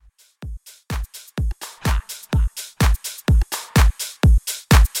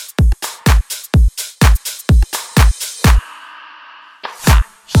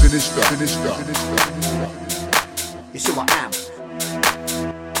Sinister, Sinister. You see what I am?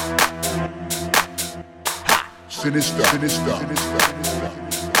 Ha! Sinister, Sinister.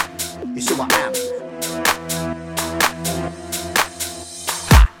 You see what I am?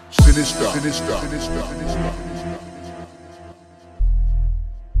 Sinister, Sinister.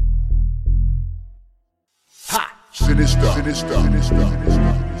 Ha! Sinister, Sinister.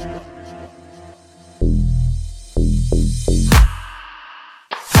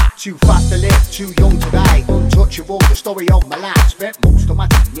 Too fast to live, too young to die. Untouchable, the story of my life. Spent most of my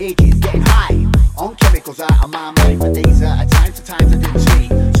teenagers getting high on chemicals out of my mind for days at a time. To times I didn't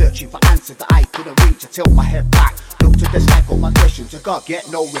sleep, searching for answers that I couldn't reach. I tilt my head back, looked at the sky, put my questions to God, get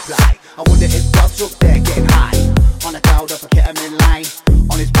no reply. I wonder if God's up there getting high on a cloud up a ketamine line,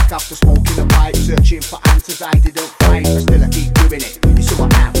 on his back after smoking a pipe, searching for answers I didn't find, but still I keep doing it. You see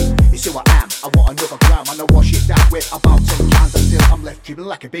what I am? You see what I am? I want another gram and I wash it down with about 10 cans. Until I'm left dribbling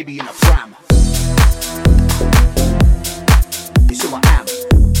like a baby in a pram. You see what I am?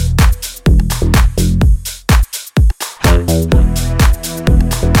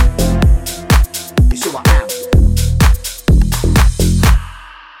 You see what I am?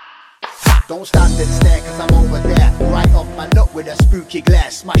 Don't stand and stare cause I'm over there, right off my nut with a spooky glare.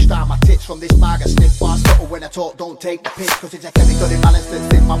 Smashed down my tits from this bag of sniff bars. Subtle when I talk, don't take the piss, cause it's a chemical imbalance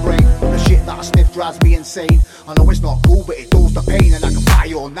that's in my brain. The shit that I sniff drives me insane. I know it's not cool but it dulls the pain. And I can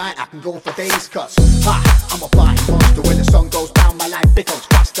party all night, I can go for days, cause ha, I'm a party monster. When the sun goes down my life becomes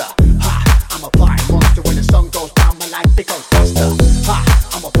faster. Ha, I'm a party monster. When the sun goes down my life becomes faster. Ha,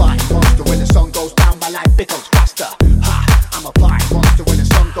 I'm a party monster. When the sun goes down my life becomes faster. Ha, I'm a party monster. When the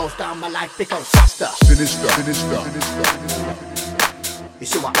sun goes down my life becomes faster. Sinister, Sinister. You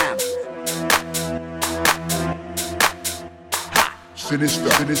see what I am? Ha! Sinister,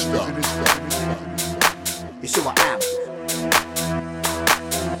 Sinister. You see what I am?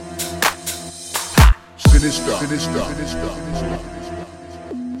 Sinister, Sinister.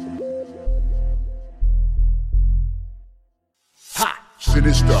 Ha!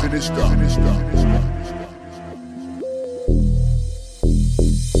 Sinister, Sinister.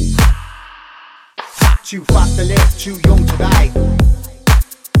 Too fast to live, too young to die.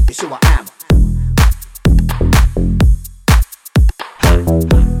 You see what I am?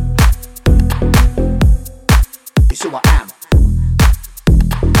 You see what I am?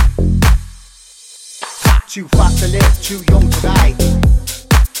 Too fast to live, too young to die.